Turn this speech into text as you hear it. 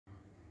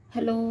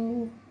Hello,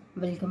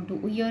 welcome to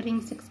ear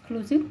rings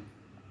exclusive.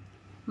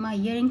 మా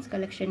ear rings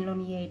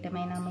కలెక్షన్లోని ఏ item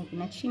అయినా మీకు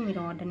నచ్చి మీరు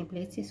ఆర్డర్ని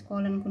ప్లేస్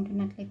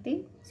చేసుకోవాలనుకుంటున్నట్లయితే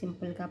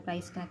సింపుల్గా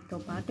ప్రైస్ ట్యాగ్తో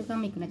పాటుగా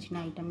మీకు నచ్చిన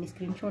ఐటమ్ని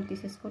స్క్రీన్ షాట్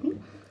తీసేసుకొని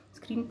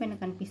స్క్రీన్ పైన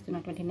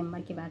కనిపిస్తున్నటువంటి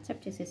నెంబర్కి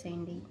వాట్సాప్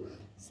చేసేసేయండి.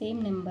 సేమ్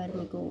నెంబర్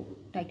మీకు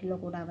టైటిల్లో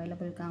కూడా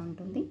అవైలబుల్గా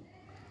ఉంటుంది.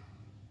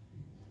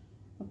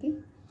 ఓకే,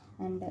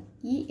 అండ్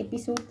ఈ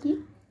ఎపిసోడ్కి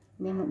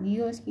మేము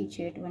వ్యూవర్స్కి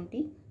ఇచ్చేటువంటి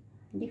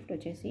గిఫ్ట్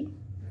వచ్చేసి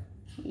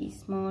ఈ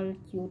స్మాల్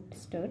క్యూట్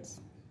స్టర్ట్స్.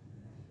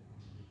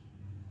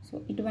 సో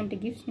ఇటువంటి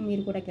గిఫ్ట్స్ని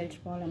మీరు కూడా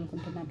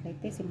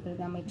గెలుచుకోవాలనుకుంటున్నట్లయితే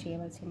సింపుల్గా మీరు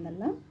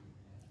చేయవలసిందల్లా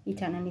ఈ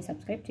ఛానల్ని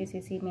సబ్స్క్రైబ్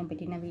చేసేసి మేము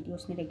పెట్టిన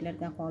వీడియోస్ని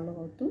రెగ్యులర్గా ఫాలో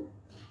అవుతూ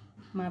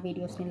మా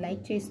వీడియోస్ని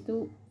లైక్ చేస్తూ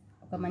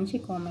ఒక మంచి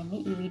కామెంట్ని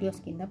ఈ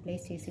వీడియోస్ కింద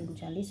ప్లేస్ చేసి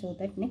ఉంచాలి. సో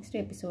దట్ నెక్స్ట్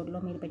ఎపిసోడ్లో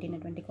మీరు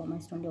పెట్టినటువంటి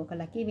కామెంట్స్ నుండి ఒక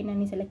లక్కీ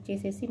విన్నర్ని సెలెక్ట్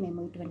చేసేసి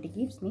మేము ఇటువంటి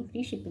గిఫ్ట్స్ని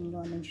ఫ్రీ షిప్పింగ్లో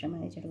అందించడం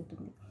అనేది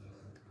జరుగుతుంది.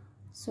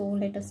 So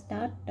let us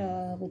start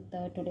with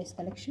today's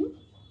collection.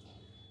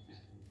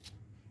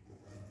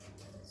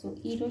 So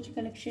ఈరోజు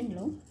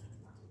కలెక్షన్లో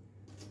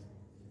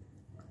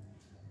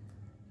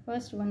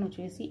ఫస్ట్ వన్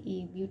వచ్చేసి ఈ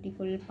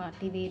బ్యూటిఫుల్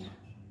పార్టీవేర్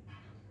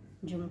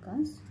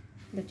జుమ్కాస్.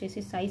 ఇది వచ్చేసి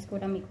సైజ్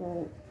కూడా మీకు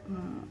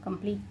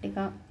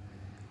కంప్లీట్గా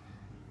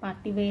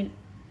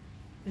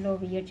పార్టీవేర్లో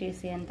వియర్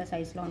చేసే అంత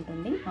సైజ్లో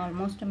ఉంటుంది.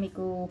 ఆల్మోస్ట్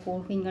మీకు 4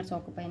 ఫింగర్స్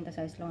ఆక్యుపై అంత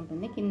సైజ్లో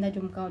ఉంటుంది. కింద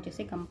జుమ్కా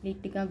వచ్చేసి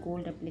కంప్లీట్గా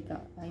గోల్డ్ రెప్లికా,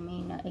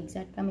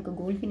 ఎగ్జాక్ట్గా మీకు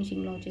గోల్డ్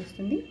ఫినిషింగ్లో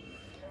వచ్చేస్తుంది.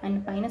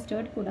 అండ్ పైన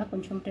స్టర్ట్ కూడా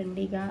కొంచెం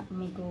ట్రెండీగా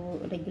మీకు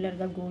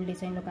రెగ్యులర్గా గోల్డ్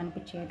డిజైన్లో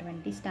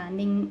కనిపించేటువంటి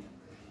స్టాండింగ్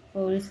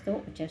పర్ల్స్తో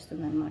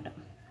వచ్చేస్తుంది అనమాట.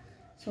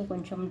 సో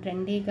కొంచెం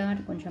ట్రెండీగా,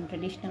 కొంచెం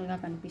ట్రెడిషనల్గా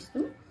కనిపిస్తూ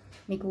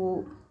మీకు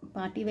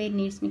పార్టీవేర్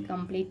నీడ్స్ని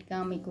కంప్లీట్గా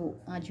మీకు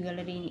ఆ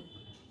జ్యువెలరీ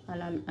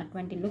అలా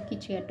అటువంటి లుక్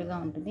ఇచ్చేటట్టుగా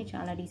ఉంటుంది.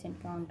 చాలా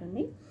డీసెంట్గా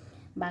ఉంటుంది.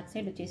 బ్యాక్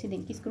సైడ్ వచ్చేసి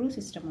దీనికి స్క్రూ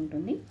సిస్టమ్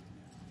ఉంటుంది.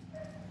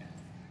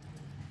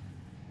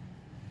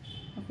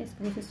 ఓకే,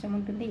 స్క్రూ సిస్టమ్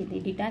ఉంటుంది. ఇది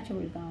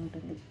డిటాచబుల్గా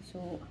ఉంటుంది.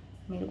 సో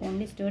మీరు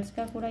ఓన్లీ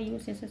స్టర్ట్స్గా కూడా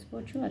యూస్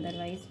చేసేసుకోవచ్చు,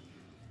 అదర్వైజ్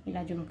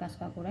ఇలా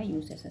జుమ్కాస్గా కూడా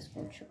యూస్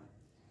చేసేసుకోవచ్చు.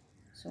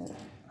 సో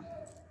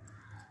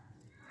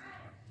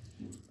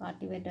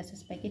పార్టీవేర్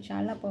డ్రెస్సెస్ పైకి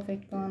చాలా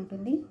పర్ఫెక్ట్గా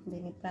ఉంటుంది.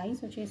 దీని ప్రైస్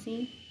వచ్చేసి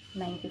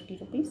 950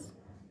 రూపీస్.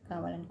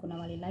 కావాలనుకున్న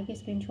వాళ్ళు ఇలాగే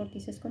స్క్రీన్ షాట్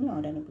తీసేసుకొని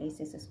ఆర్డర్ని ప్లేస్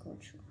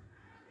చేసేసుకోవచ్చు.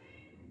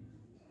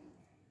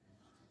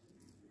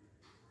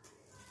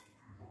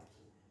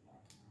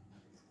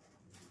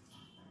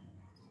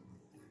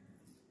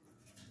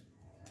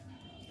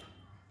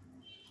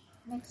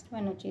 నెక్స్ట్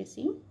వన్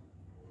వచ్చేసి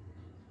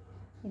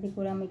ఇది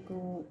కూడా మీకు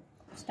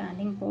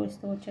స్టాండింగ్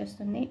పోల్స్తో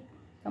వచ్చేస్తుంది.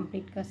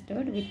 కంప్లీట్గా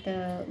స్టర్డ్ విత్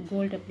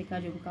గోల్డ్ రెప్లికా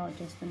జుమ్కా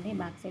వచ్చేస్తుంది.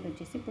 బ్యాక్ సైడ్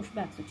వచ్చేసి పుష్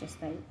బ్యాక్స్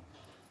వచ్చేస్తాయి.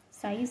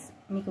 సైజ్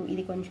మీకు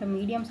ఇది కొంచెం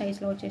మీడియం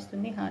సైజ్లో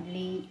వచ్చేస్తుంది.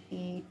 హార్డ్లీ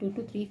 2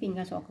 to 3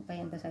 ఫింగర్స్ ఆక్యుపై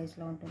అంత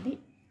సైజ్లో ఉంటుంది.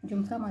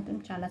 జుమ్కా మాత్రం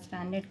చాలా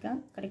స్టాండర్డ్గా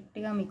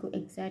కరెక్ట్గా మీకు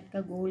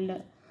ఎగ్జాక్ట్గా గోల్డ్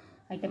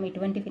ఐటమ్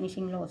ఎటువంటి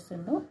ఫినిషింగ్లో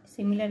వస్తుందో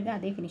సిమిలర్గా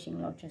అదే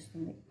ఫినిషింగ్లో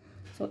వచ్చేస్తుంది.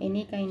 So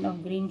any kind of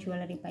green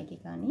jewellery పైకి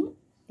కానీ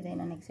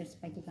ఏదైనా నెక్సెట్స్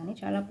పైకి కానీ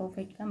చాలా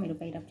పర్ఫెక్ట్గా మీరు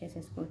పెయిరప్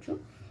చేసేసుకోవచ్చు.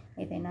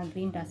 ఏదైనా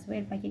గ్రీన్ డ్రెస్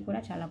వేర్ పైకి కూడా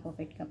చాలా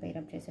పర్ఫెక్ట్గా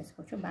పెయిరప్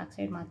చేసేసుకోవచ్చు. బ్యాక్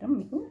సైడ్ మాత్రం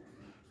మీకు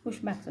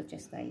పుష్ బ్యాక్స్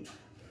వచ్చేస్తాయి.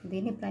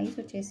 దీని ప్రైస్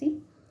వచ్చేసి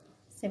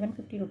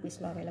 750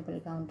 రూపీస్లో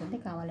అవైలబుల్గా ఉంటుంది.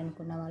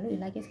 కావాలనుకున్న వాళ్ళు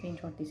ఇలాగే స్క్రీన్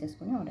షాట్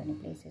తీసేసుకుని ఆర్డర్ని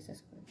ప్లేస్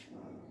చేసేసుకోవచ్చు.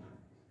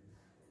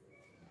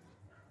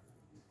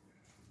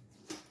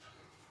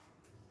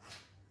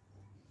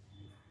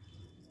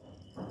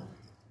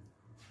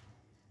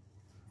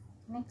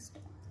 నెక్స్ట్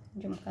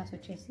జుమ్కాస్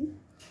వచ్చేసి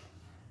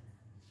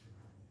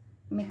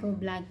మీకు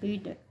బ్లాక్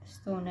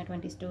బీడ్స్తో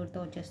ఉన్నటువంటి స్టోర్తో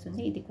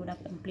వచ్చేస్తుంది. ఇది కూడా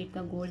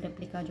కంప్లీట్గా గోల్డ్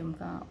రెప్లికా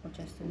జుమ్కా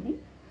వచ్చేస్తుంది.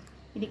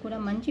 ఇది కూడా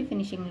మంచి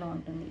ఫినిషింగ్లో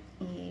ఉంటుంది.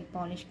 ఈ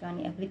పాలిష్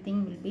కానీ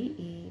ఎవ్రీథింగ్ విల్ బీ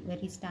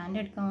వెరీ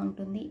స్టాండర్డ్గా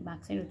ఉంటుంది.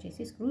 బ్యాక్ సైడ్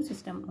వచ్చేసి స్క్రూ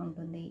సిస్టమ్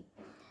ఉంటుంది.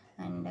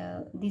 And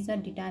these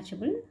are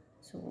detachable.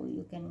 So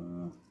you can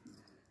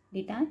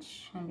detach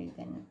and you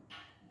can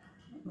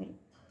మీరు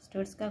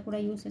స్టర్ట్స్గా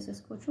కూడా యూస్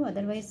చేసేసుకోవచ్చు.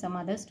 అదర్వైజ్ సమ్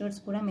అదర్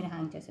స్టర్ట్స్ కూడా మీరు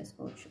హ్యాంగ్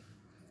చేసేసుకోవచ్చు.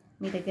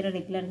 మీ దగ్గర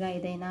రెగ్యులర్గా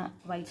ఏదైనా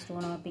వైట్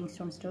స్టోన్ పింక్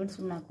స్టోన్ స్టర్ట్స్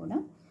ఉన్నా కూడా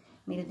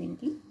మీరు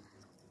దీనికి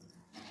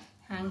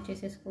హ్యాంగ్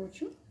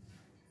చేసేసుకోవచ్చు.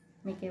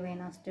 మీకు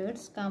ఏవైనా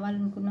స్టర్ట్స్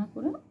కావాలనుకున్నా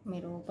కూడా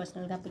మీరు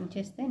పర్సనల్గా పింక్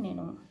చేస్తే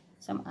నేను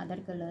some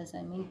other colours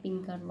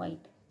pink and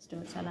white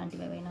స్టర్ట్స్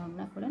అలాంటివి ఏవైనా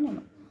ఉన్నా కూడా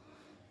నేను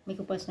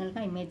మీకు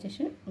పర్సనల్గా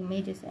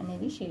ఇమేజెస్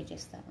అనేవి షేర్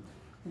చేస్తాను.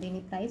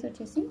 దీని ప్రైస్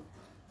వచ్చేసి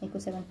మీకు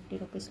 750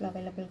 రూపీస్లో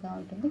అవైలబుల్గా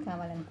ఉంటుంది.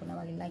 కావాలనుకున్న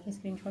వాళ్ళు ఇలాగే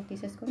స్క్రీన్ షాట్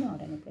తీసేసుకొని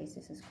ఆర్డర్ని ప్లేస్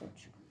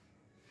చేసేసుకోవచ్చు.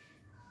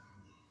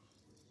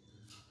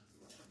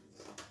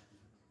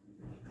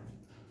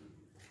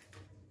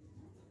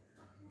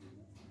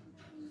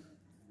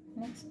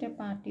 నెక్స్ట్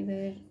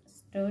పార్టీవేర్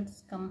స్టర్ట్స్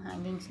కమ్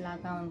హ్యాంగింగ్స్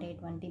లాగా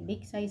ఉండేటువంటి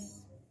బిగ్ సైజ్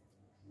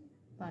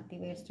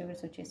పార్టీవేర్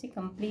స్టర్ట్స్ వచ్చేసి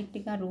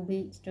కంప్లీట్గా రూబీ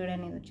స్టర్డ్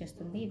అనేది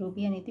వచ్చేస్తుంది.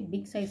 రూబీ అనేది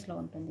బిగ్ సైజ్లో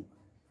ఉంటుంది.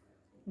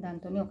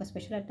 దాంతో ఒక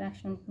స్పెషల్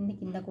అట్రాక్షన్ ఉంటుంది.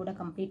 కింద కూడా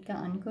కంప్లీట్గా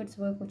అన్కట్స్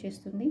వర్క్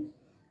వచ్చేస్తుంది.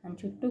 అండ్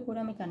చుట్టూ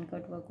కూడా మీకు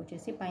అన్కట్ వర్క్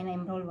వచ్చేసి పైన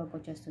ఎంబ్రాయిడరీ వర్క్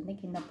వచ్చేస్తుంది.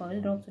 కింద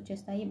పర్ల్ డ్రాప్స్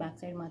వచ్చేస్తాయి. బ్యాక్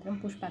సైడ్ మాత్రం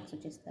పుష్ బ్యాక్స్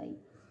వచ్చేస్తాయి.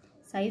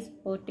 సైజ్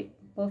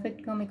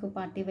పర్ఫెక్ట్గా మీకు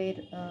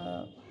పార్టీవేర్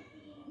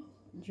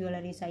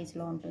జ్యువెలరీ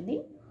సైజ్లో ఉంటుంది.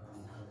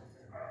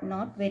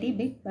 నాట్ వెరీ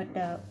బిగ్, బట్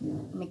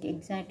మీకు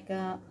ఎగ్జాక్ట్గా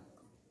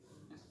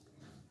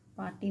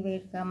పార్టీ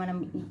వేర్గా మనం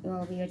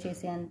వేర్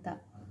చేసే అంత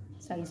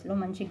సైజులో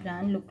మంచి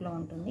గ్రాండ్ లుక్లో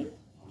ఉంటుంది.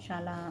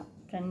 చాలా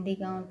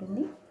ట్రెండీగా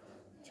ఉంటుంది,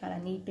 చాలా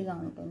నీట్గా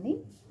ఉంటుంది.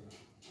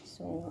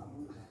 సో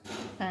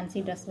ఫ్యాన్సీ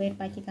డ్రెస్ వేర్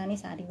పైకి కానీ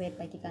శారీ వేర్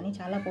పైకి కానీ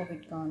చాలా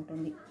పర్ఫెక్ట్గా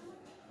ఉంటుంది.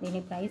 దీని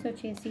ప్రైస్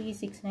వచ్చేసి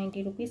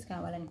 690 రూపీస్.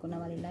 కావాలనుకున్న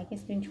వాళ్ళు ఇలాగే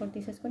స్క్రీన్ షాట్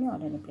తీసేసుకొని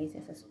ఆర్డర్ని ప్లేస్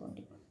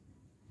చేసేసుకోండి.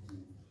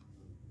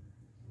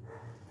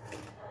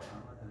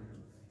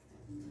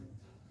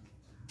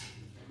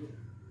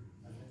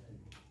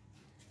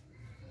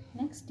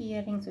 నెక్స్ట్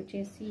ఇయర్ రింగ్స్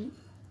వచ్చేసి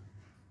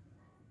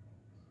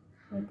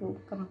మీకు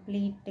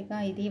కంప్లీట్గా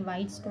ఇది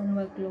వైట్ స్టోన్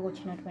వర్క్లో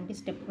వచ్చినటువంటి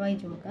step wise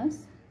jhumkas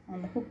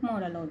and hook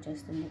మోడల్లో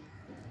వచ్చేస్తుంది.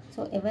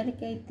 సో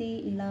ఎవరికైతే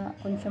ఇలా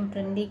కొంచెం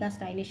ట్రెండీగా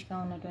స్టైలిష్గా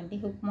ఉన్నటువంటి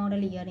hook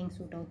model ear rings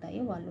suit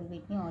అవుతాయో వాళ్ళు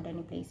వీటిని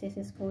ఆర్డర్ని ప్లేస్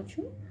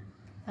చేసేసుకోవచ్చు.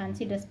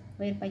 ఫ్యాన్సీ డ్రెస్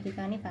వేర్ పైకి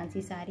కానీ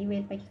ఫ్యాన్సీ శారీ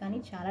వేర్ పైకి కానీ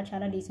చాలా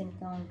చాలా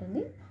డీసెంట్గా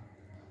ఉంటుంది.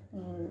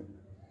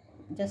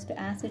 జస్ట్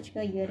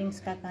యాసెచ్గా ఇయర్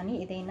రింగ్స్గా కానీ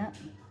ఏదైనా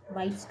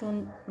వైట్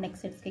స్టోన్ నెక్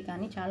సెట్స్కి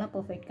కానీ చాలా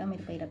పర్ఫెక్ట్గా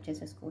మీరు పేరప్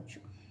చేసేసుకోవచ్చు.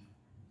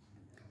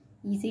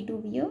 ఈజీ టు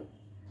వియర్,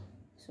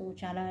 సో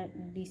చాలా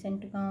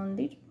డీసెంట్గా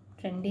ఉంది,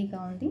 ట్రెండీగా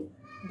ఉంది.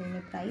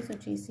 దీని ప్రైస్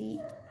వచ్చేసి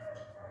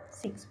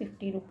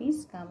 650 రూపీస్.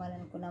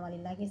 కావాలనుకున్న వాళ్ళు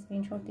ఇలాగే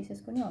స్క్రీన్ షాట్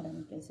తీసేసుకొని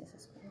ఆర్డర్ని ప్లేస్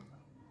చేసేసుకోండి.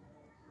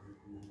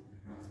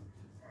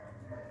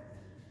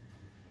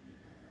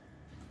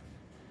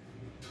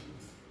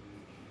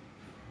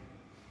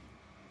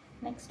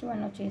 నెక్స్ట్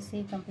వన్ వచ్చేసి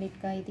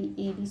కంప్లీట్గా ఇది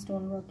ఏడీ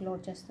స్టోన్ వర్క్లో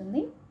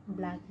వచ్చేస్తుంది.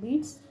 Black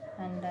beads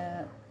and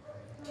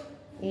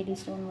AD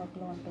stone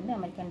వర్క్లో ఉంటుంది.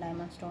 అమెరికన్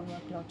డైమండ్ స్టోన్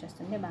వర్క్లో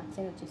వచ్చేస్తుంది. బ్యాక్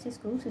సైడ్ వచ్చేసి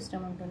స్క్రూ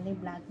సిస్టమ్ ఉంటుంది.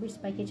 బ్లాక్ బీడ్స్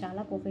పైకి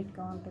చాలా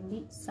పర్ఫెక్ట్గా ఉంటుంది.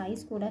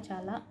 సైజ్ కూడా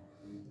చాలా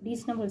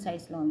రీజనబుల్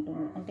సైజ్లో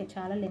ఉంటుంది. అంటే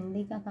చాలా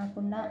లెందీగా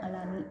కాకుండా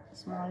అలానే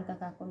స్మాల్గా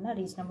కాకుండా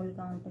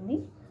రీజనబుల్గా ఉంటుంది.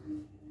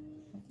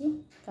 ఓకే,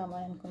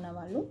 కావాలనుకున్న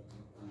వాళ్ళు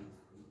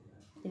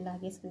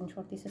ఇలాగే స్క్రీన్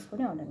షాట్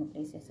తీసేసుకొని ఆర్డర్ని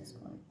ప్లేస్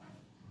చేసేసుకోండి.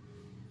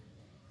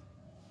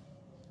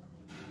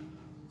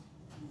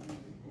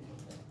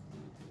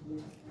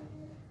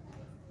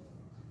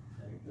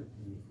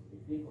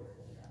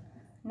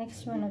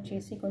 నెక్స్ట్ వన్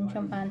వచ్చేసి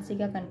కొంచెం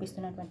ఫ్యాన్సీగా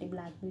కనిపిస్తున్నటువంటి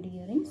బ్లాక్ బీడ్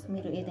ఇయర్ రింగ్స్.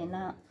 మీరు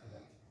ఏదైనా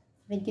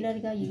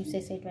రెగ్యులర్గా యూజ్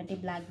చేసేటువంటి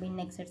బ్లాక్ బీడ్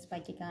నెక్ సెట్స్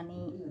పైకి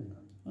కానీ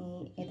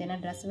ఏదైనా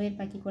డ్రెస్ వేర్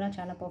పైకి కూడా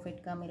చాలా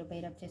పర్ఫెక్ట్గా మీరు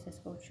పేరప్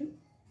చేసేసుకోవచ్చు.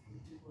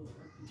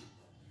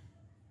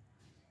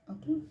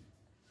 ఓకే,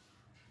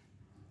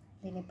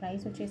 దీని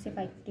ప్రైస్ వచ్చేసి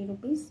 550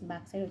 రూపీస్.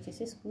 బ్యాక్ సైడ్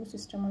వచ్చేసి స్క్రూ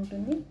సిస్టమ్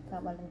ఉంటుంది.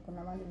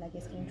 కావాలనుకున్న వాళ్ళు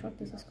ఇలాగే స్క్రీన్ షాట్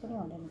తీసేసుకొని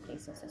ఆర్డర్ని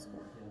ప్లేస్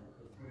చేసేసుకోండి.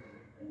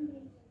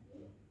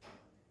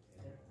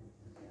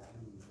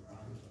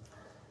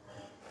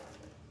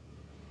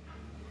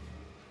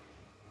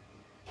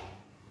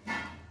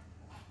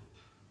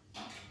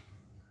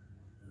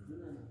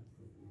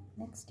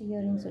 నెక్స్ట్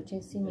ఇయర్ రింగ్స్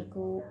వచ్చేసి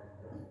మీకు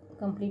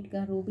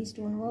కంప్లీట్గా ruby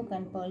stone work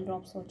and pearl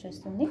drops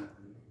వచ్చేస్తుంది.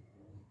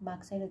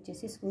 బ్యాక్ సైడ్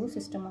వచ్చేసి స్క్రూ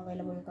సిస్టమ్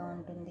అవైలబుల్గా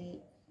ఉంటుంది.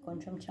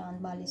 కొంచెం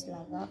చాంద్ బాలీస్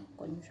లాగా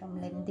కొంచెం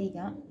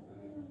లెంతీగా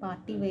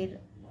పార్టీ వేర్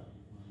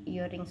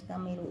ఇయర్ రింగ్స్గా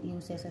మీరు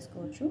యూజ్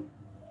చేసేసుకోవచ్చు.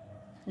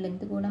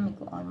 లెంత్ కూడా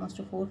మీకు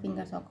ఆల్మోస్ట్ 4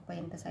 ఫింగర్స్ ఆక్యుపై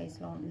ఎంత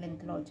సైజ్లో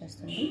లెంత్లో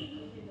వచ్చేస్తుంది.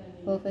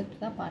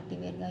 పర్ఫెక్ట్గా పార్టీ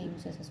వేర్గా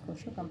యూజ్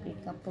చేసేసుకోవచ్చు.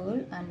 కంప్లీట్గా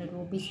పర్ల్ అండ్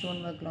రూబీ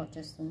స్టోన్ వర్క్లో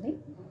వచ్చేస్తుంది.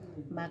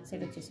 బ్యాక్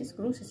సైడ్ వచ్చేసి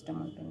స్క్రూ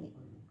సిస్టమ్ ఉంటుంది.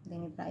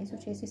 దీని ప్రైస్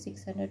వచ్చేసి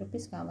 600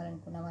 రూపీస్.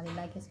 కావాలనుకున్న వాళ్ళు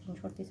ఇలాగే స్క్రీన్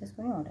షాట్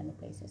తీసేసుకొని ఆర్డర్ని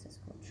ప్లేస్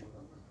చేసేసుకోవచ్చు.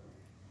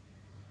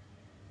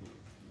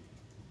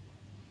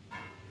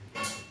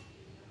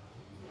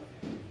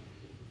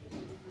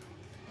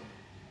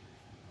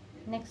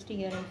 నెక్స్ట్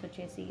ఇయర్ రింగ్స్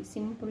వచ్చేసి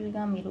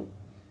సింపుల్గా మీరు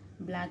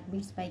బ్లాక్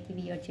బీడ్స్ పైకి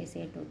వియర్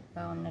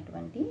చేసేట్టుగా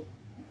ఉన్నటువంటి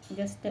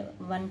జస్ట్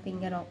 1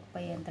 ఫింగర్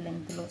ఆక్యుపై అంత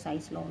లెంత్లో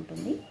సైజ్లో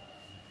ఉంటుంది.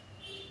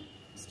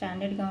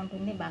 స్టాండర్డ్గా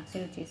ఉంటుంది. బ్యాక్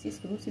సైడ్ వచ్చేసి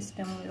స్క్రూ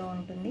సిస్టంలో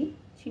ఉంటుంది.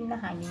 చిన్న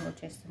హ్యాంగింగ్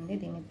వచ్చేస్తుంది.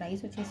 దీని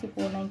ప్రైస్ వచ్చేసి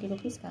 490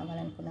 రూపీస్.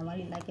 కావాలనుకున్న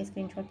వాళ్ళు ఇలాగే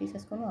స్క్రీన్ షాట్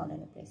తీసేసుకొని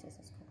ఆర్డర్ని ప్లేస్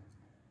చేసేసుకోండి.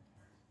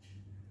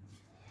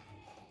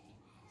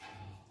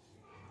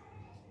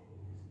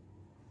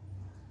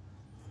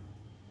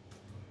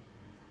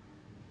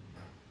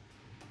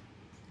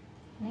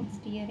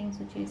 నెక్స్ట్ ఇయర్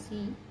రింగ్స్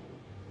వచ్చేసి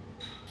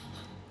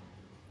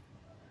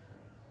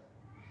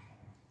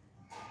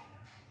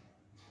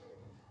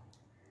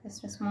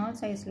జస్ట్ స్మాల్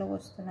సైజ్లో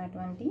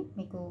వస్తున్నటువంటి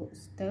మీకు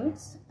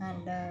స్టర్ట్స్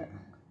అండ్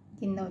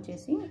కింద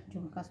వచ్చేసి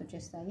జుమ్కాస్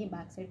వచ్చేస్తాయి.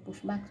 బ్యాక్ సైడ్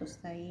పుష్ బ్యాక్స్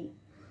వస్తాయి.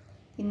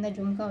 కింద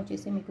జుమ్కా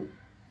వచ్చేసి మీకు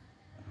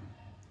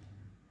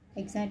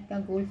ఎగ్జాక్ట్గా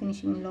గోల్డ్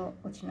ఫినిషింగ్లో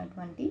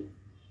వచ్చినటువంటి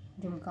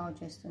జుమ్కా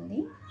వచ్చేస్తుంది.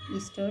 ఈ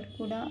స్టర్ట్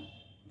కూడా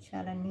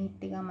చాలా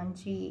నీట్గా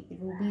మంచి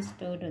రూబీ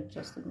స్టర్ట్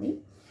వచ్చేస్తుంది.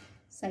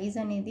 సైజ్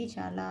అనేది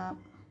చాలా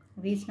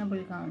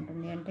రీజనబుల్గా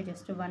ఉంటుంది. అంటే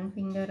జస్ట్ 1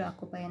 ఫింగర్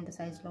ఆక్యుపై అంత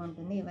సైజ్లో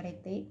ఉంటుంది.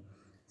 ఎవరైతే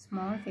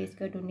స్మాల్ ఫేస్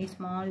కట్ ఉండి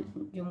స్మాల్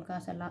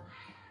జుమ్కాస్ అలా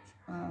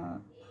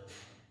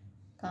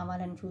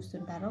కావాలని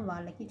చూస్తుంటారో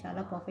వాళ్ళకి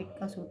చాలా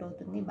పర్ఫెక్ట్గా సూట్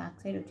అవుతుంది. బ్యాక్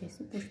సైడ్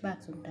వచ్చేసి పుష్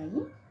బ్యాక్స్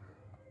ఉంటాయి.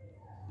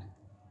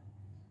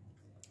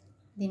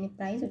 దీని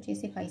ప్రైస్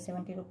వచ్చేసి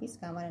 570 రూపీస్.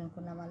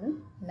 కావాలనుకున్న వాళ్ళు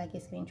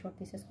ఇలాగే స్క్రీన్ షాట్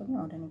తీసేసుకొని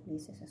ఆర్డర్ని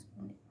ప్లేస్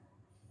చేసేసుకోండి.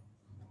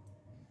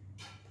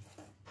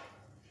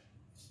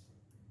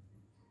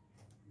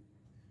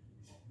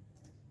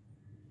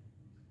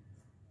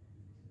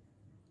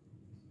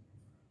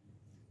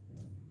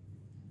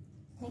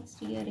 నెక్స్ట్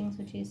ఇయర్ రింగ్స్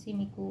వచ్చేసి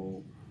మీకు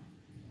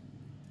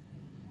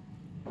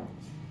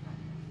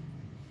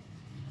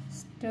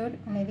స్టడ్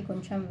అనేది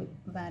కొంచెం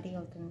వ్యారీ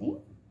అవుతుంది.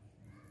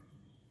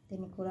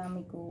 దీనికి కూడా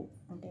మీకు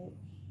అంటే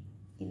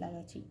ఇలాగ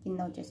కింద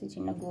వచ్చేసి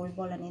చిన్న గోల్డ్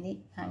బాల్ అనేది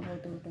హ్యాంగ్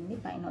అవుతూ ఉంటుంది.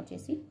 పైన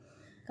వచ్చేసి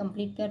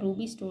కంప్లీట్గా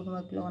రూబీ స్టోన్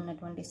వర్క్లో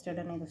ఉన్నటువంటి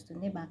స్టడ్ అనేది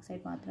వస్తుంది. బ్యాక్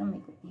సైడ్ మాత్రం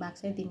మీకు బ్యాక్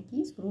సైడ్ దీనికి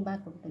స్క్రూ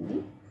బ్యాక్ ఉంటుంది.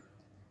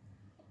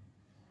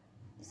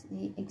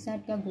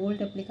 ఎగ్జాక్ట్గా గోల్డ్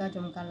రెప్లికా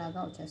జుమ్కా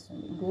లాగా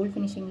వచ్చేస్తుంది. గోల్డ్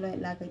ఫినిషింగ్లో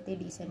ఎలాగైతే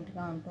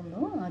డీసెంట్గా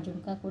ఉంటుందో ఆ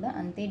జుమ్కా కూడా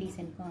అంతే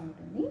డీసెంట్గా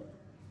ఉంటుంది.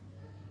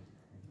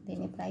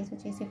 దీని ప్రైస్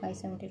వచ్చేసి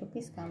 570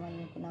 రూపీస్.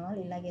 కావాలనుకున్న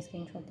వాళ్ళు ఇలాగే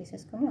స్క్రీన్ షాట్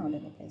తీసేసుకొని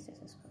ఆర్డర్ని ప్రైస్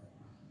చేసేసుకోండి.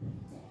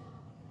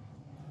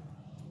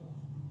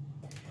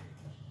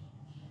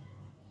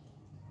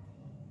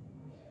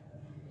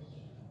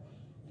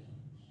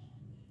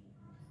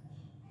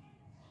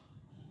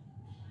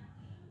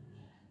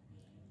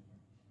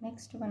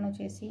 నెక్స్ట్ వన్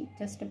వచ్చేసి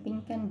జస్ట్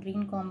పింక్ అండ్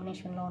గ్రీన్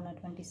కాంబినేషన్లో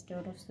ఉన్నటువంటి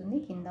స్టడ్ వస్తుంది.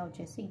 కింద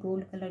వచ్చేసి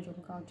గోల్డ్ కలర్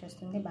జుమ్కా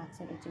వచ్చేస్తుంది. బ్యాక్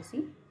సైడ్ వచ్చేసి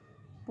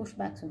పుష్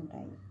బ్యాక్స్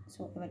ఉంటాయి. సో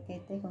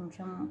ఎవరికైతే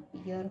కొంచెం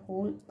ఇయర్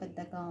హోల్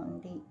పెద్దగా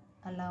ఉండి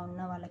అలా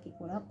ఉన్న వాళ్ళకి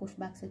కూడా పుష్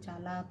బ్యాక్స్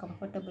చాలా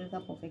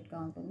కంఫర్టబుల్గా పర్ఫెక్ట్గా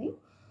ఉంటుంది.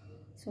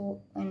 సో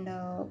అండ్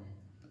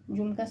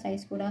జుమ్కా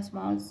సైజ్ కూడా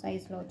స్మాల్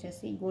సైజ్లో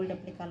వచ్చేసి గోల్డ్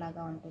రెప్లికా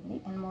లాగా ఉంటుంది.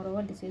 And more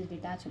over this is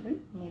detachable.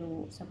 మీరు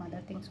సమ్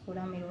అదర్ థింగ్స్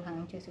కూడా మీరు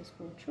హ్యాంగ్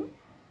చేసేసుకోవచ్చు.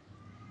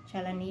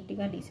 చాలా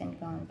నీట్గా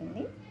డీసెంట్గా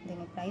ఉంటుంది.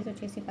 దీని ప్రైస్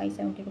వచ్చేసి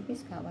 570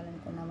 రూపీస్.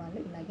 కావాలనుకున్న వాళ్ళు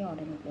ఇలాగే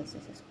ఆర్డర్ని ప్లేస్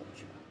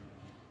చేసేసుకోవచ్చు.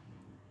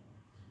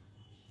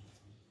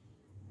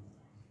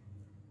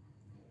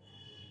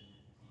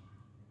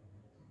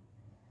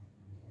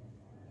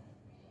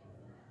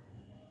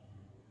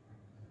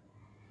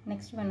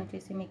 నెక్స్ట్ వన్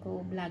వచ్చేసి మీకు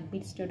బ్లాక్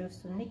బీడ్ స్టడ్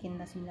వస్తుంది.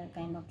 కింద సిమిలర్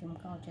కైండ్ ఆఫ్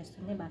జుమ్కా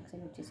వచ్చేస్తుంది. బ్యాక్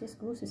సైడ్ వచ్చేసి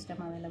స్క్రూ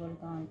సిస్టమ్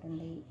అవైలబుల్గా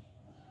ఉంటుంది.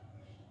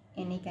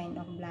 Any kind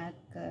of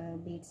black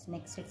beads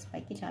neck sets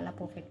పైకి చాలా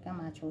పర్ఫెక్ట్గా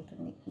మ్యాచ్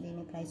అవుతుంది.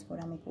 దీని ప్రైస్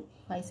కూడా మీకు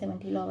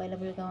 570లో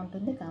అవైలబుల్గా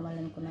ఉంటుంది.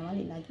 కావాలనుకున్న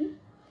వాళ్ళు ఇలాగే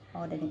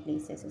ఆర్డర్ని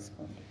ప్లేస్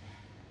చేసేసుకోండి.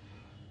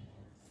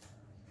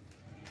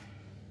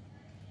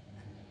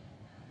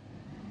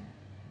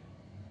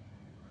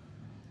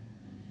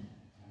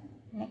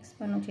 నెక్స్ట్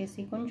వన్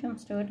వచ్చేసి కొంచెం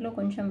స్టర్ట్లో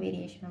కొంచెం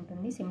వేరియేషన్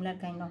ఉంటుంది. సిమిలర్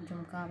కైండ్ ఆఫ్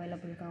జుమ్కా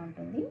అవైలబుల్గా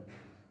ఉంటుంది.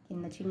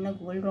 కింద చిన్న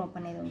గోల్డ్ డ్రాప్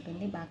అనేది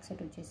ఉంటుంది. బ్యాక్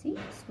సైడ్ వచ్చేసి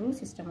స్క్రూ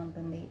సిస్టమ్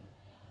ఉంటుంది.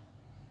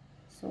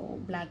 సో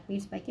బ్లాక్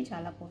బీడ్స్ పైకి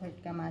చాలా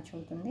పర్ఫెక్ట్గా మ్యాచ్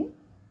అవుతుంది.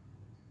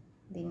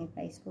 దీని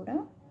ప్రైస్ కూడా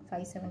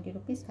 570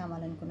 రూపీస్.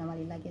 కావాలనుకున్న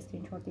వాళ్ళు ఇలాగే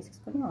స్క్రీన్ షాట్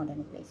తీసేసుకొని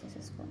ఆర్డర్ని ప్లేస్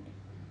చేసేసుకోండి.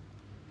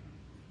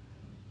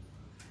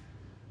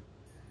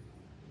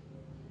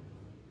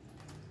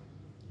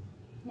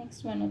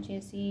 నెక్స్ట్ వన్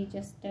వచ్చేసి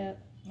జస్ట్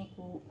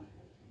మీకు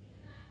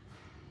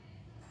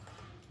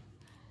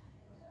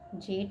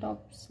జే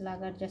టాప్స్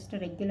లాగా జస్ట్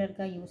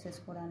రెగ్యులర్గా యూస్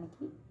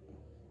చేసుకోవడానికి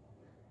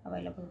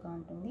అవైలబుల్గా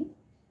ఉంటుంది.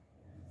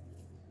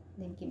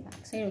 దీనికి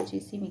బ్యాక్ సైడ్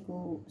వచ్చేసి మీకు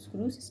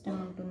స్క్రూ సిస్టమ్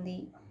ఉంటుంది.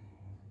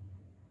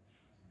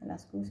 అలా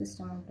స్క్రూ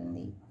సిస్టమ్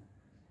ఉంటుంది.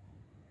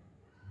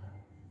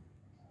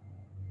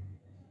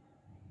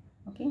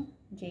 ఓకే,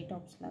 జే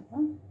టాప్స్ లాగా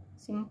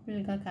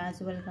సింపుల్గా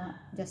క్యాజువల్గా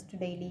జస్ట్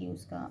డైలీ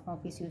యూస్గా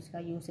ఆఫీస్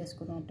యూస్గా యూస్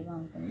చేసుకునేట్టుగా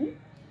ఉంటుంది.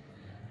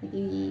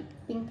 ఇది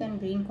పింక్ అండ్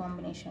గ్రీన్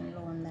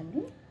కాంబినేషన్లో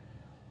ఉందండి.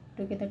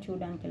 టుగెదర్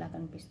చూడడానికి ఇలా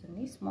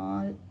కనిపిస్తుంది.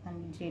 Small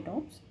and J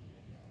tops.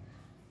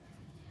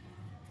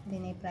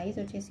 దీని ప్రైస్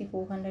వచ్చేసి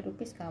 400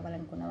 రూపీస్.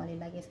 కావాలనుకున్న వాళ్ళు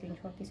ఇలాగే స్క్రీన్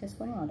షాట్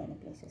తీసేసుకొని ఆర్డర్ని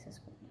ప్లేస్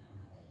చేసేసుకోండి.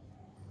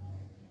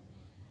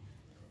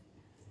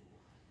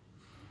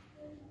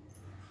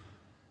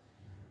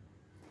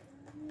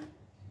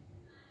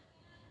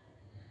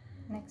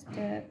 నెక్స్ట్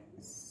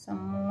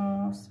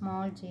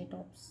స్మాల్ జే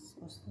టాప్స్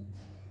వస్తుంది.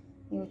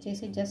 ఇవి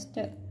వచ్చేసి జస్ట్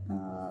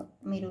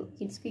మీరు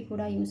కిడ్స్కి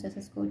కూడా యూస్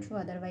చేసేసుకోవచ్చు.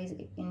 అదర్వైజ్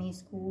ఎనీ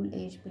స్కూల్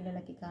ఏజ్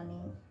పిల్లలకి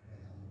కానీ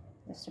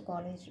జస్ట్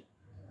కాలేజ్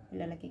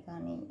పిల్లలకి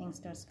కానీ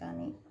యంగ్స్టర్స్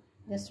కానీ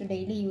జస్ట్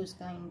డైలీ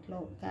యూస్గా ఇంట్లో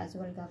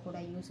క్యాజువల్గా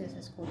కూడా యూస్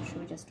చేసేసుకోవచ్చు.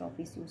 జస్ట్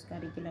ఆఫీస్ యూస్గా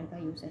రెగ్యులర్గా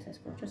యూస్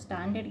చేసేసుకోవచ్చు.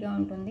 స్టాండర్డ్గా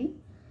ఉంటుంది.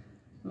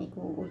 మీకు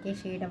ఊరికే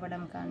షేడ్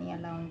అవ్వడం కానీ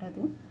అలా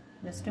ఉండదు.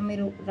 జస్ట్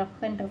మీరు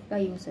రఫ్ అండ్ టఫ్గా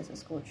యూస్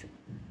చేసేసుకోవచ్చు.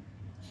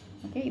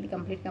 ఓకే, ఇది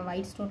కంప్లీట్గా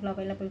వైట్ స్టోన్లో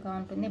అవైలబుల్గా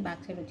ఉంటుంది.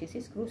 బ్యాక్ సైడ్ వచ్చేసి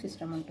స్క్రూ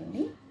సిస్టమ్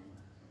ఉంటుంది.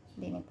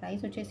 దీని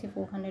ప్రైస్ వచ్చేసి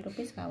 400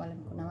 రూపీస్.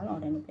 కావాలనుకున్న వాళ్ళు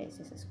ఆర్డర్ని ప్లేస్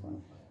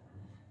చేసేసుకోండి.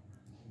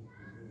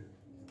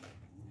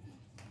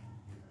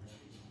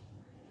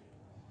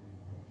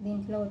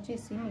 దీంట్లో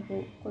వచ్చేసి మీకు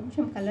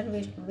కొంచెం కలర్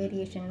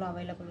వేరియేషన్లో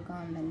అవైలబుల్గా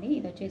ఉందండి.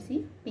 ఇది వచ్చేసి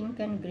పింక్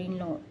అండ్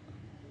గ్రీన్లో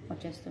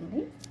వచ్చేస్తుంది.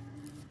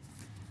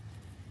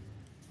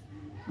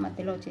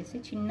 మధ్యలో వచ్చేసి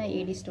చిన్న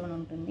ఏడీ స్టోన్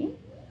ఉంటుంది.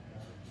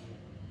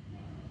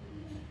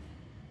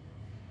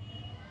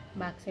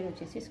 బ్యాక్ సైడ్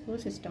వచ్చేసి స్క్రూ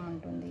సిస్టమ్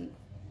ఉంటుంది.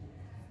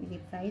 ఇది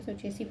ప్రైస్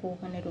వచ్చేసి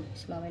 400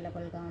 రూపీస్లో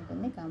అవైలబుల్గా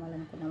ఉంటుంది.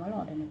 కావాలనుకున్న వాళ్ళు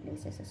ఆర్డర్ని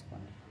ప్లేస్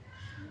చేసేసుకోండి.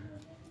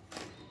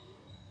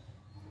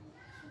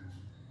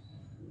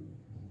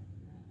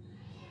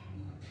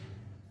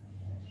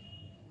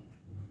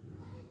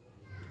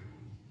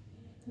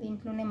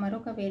 దీంట్లోనే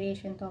మరొక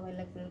వేరియేషన్తో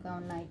అవైలబుల్గా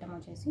ఉన్న ఐటమ్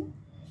వచ్చేసి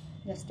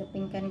just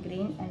pink and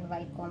green and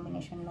white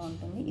కాంబినేషన్లో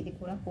ఉంటుంది. ఇది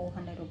కూడా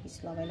 400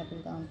 రూపీస్లో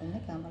అవైలబుల్గా ఉంటుంది.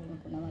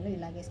 కావాలనుకున్న వాళ్ళు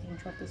ఇలాగే స్క్రీన్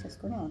షాట్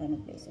తీసేసుకొని ఆర్డర్ని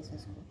ప్లేస్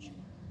చేసేసుకోవచ్చు.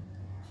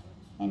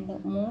 And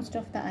most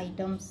of the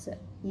items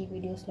ఈ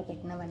వీడియోస్లో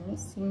పెట్టినవన్నీ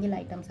సింగిల్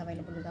ఐటమ్స్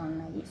అవైలబుల్గా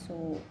ఉన్నాయి. సో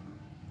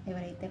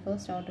ఎవరైతే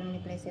ఫస్ట్ ఆర్డర్ని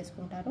ప్లేస్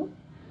చేసుకుంటారో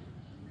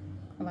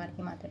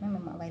వారికి మాత్రమే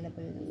మేము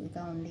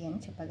అవైలబుల్గా ఉంది అని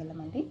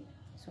చెప్పగలమండి.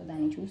 సో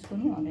దాన్ని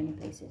చూసుకొని ఆర్డర్ని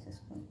ప్లేస్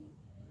చేసేసుకోండి.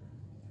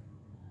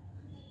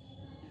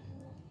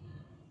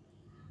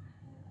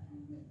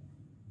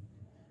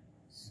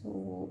 So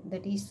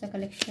that is the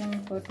collection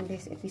for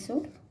today's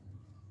episode.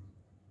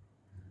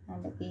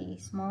 And ఈ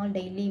small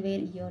daily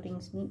wear year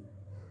రింగ్స్ని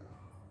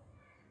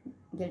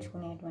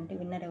గెలుచుకునేటువంటి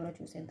winner ఎవరో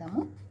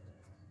చూసేద్దాము.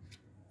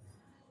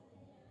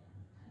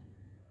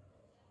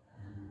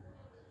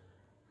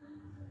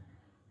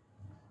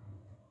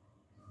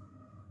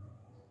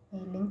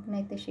 ఈ లింక్ని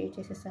అయితే share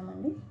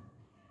చేసేస్తామండి.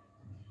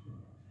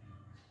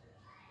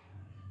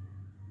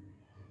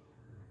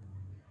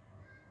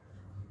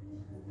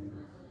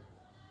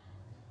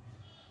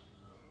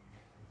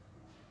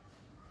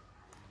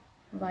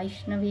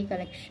 Vaishnavi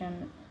collection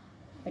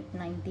at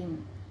 19.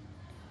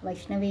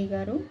 Vaishnavi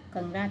గారు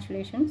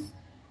కంగ్రాచులేషన్స్.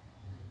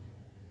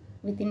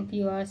 వితిన్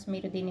ఫ్యూ అవర్స్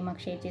మీరు దీన్ని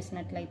మాకు షేర్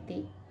చేసినట్లయితే,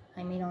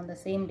 I mean on the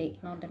same day,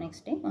 not the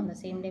next day, on the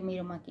same day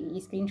మీరు మాకు ఈ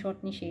స్క్రీన్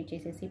షాట్ని షేర్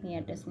చేసేసి మీ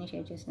అడ్రస్ని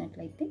షేర్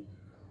చేసినట్లయితే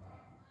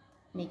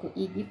మీకు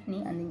ఈ గిఫ్ట్ని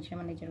అందించడం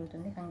అనేది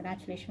జరుగుతుంది.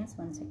 Congratulations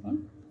once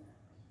again.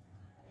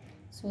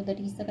 So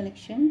that is the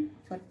collection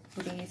for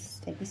today's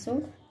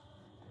episode.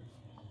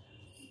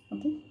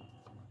 Okay,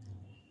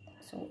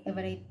 so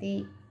ఎవరైతే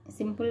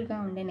సింపుల్గా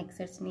ఉండే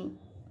నెక్సెట్స్ని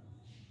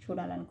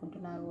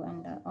చూడాలనుకుంటున్నారు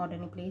అండ్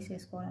ఆర్డర్ని ప్లేస్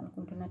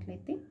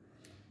చేసుకోవాలనుకుంటున్నట్లయితే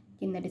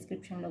కింద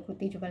డిస్క్రిప్షన్లో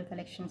కృతి జ్యువెల్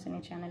కలెక్షన్స్ అనే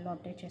ఛానల్లో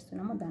అప్డేట్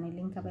చేస్తున్నాము. దాని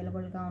లింక్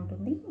అవైలబుల్గా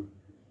ఉంటుంది.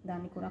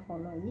 దాన్ని కూడా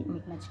ఫాలో అయ్యి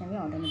మీకు నచ్చినవి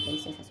ఆర్డర్ని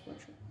ప్లేస్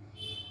చేసేసుకోవచ్చు.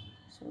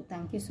 So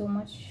thank you so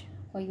much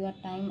for your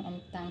time and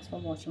thanks for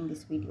watching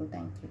this video.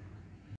 Thank you.